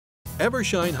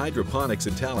Evershine Hydroponics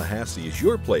in Tallahassee is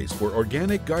your place for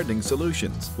organic gardening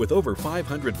solutions. With over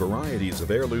 500 varieties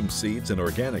of heirloom seeds and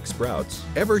organic sprouts,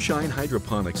 Evershine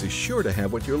Hydroponics is sure to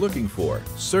have what you're looking for.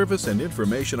 Service and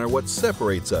information are what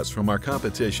separates us from our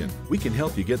competition. We can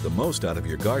help you get the most out of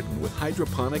your garden with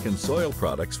hydroponic and soil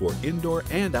products for indoor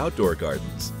and outdoor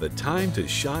gardens. The time to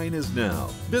shine is now.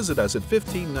 Visit us at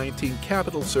 1519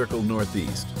 Capitol Circle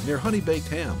Northeast near Honey Baked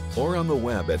Ham or on the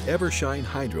web at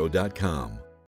evershinehydro.com.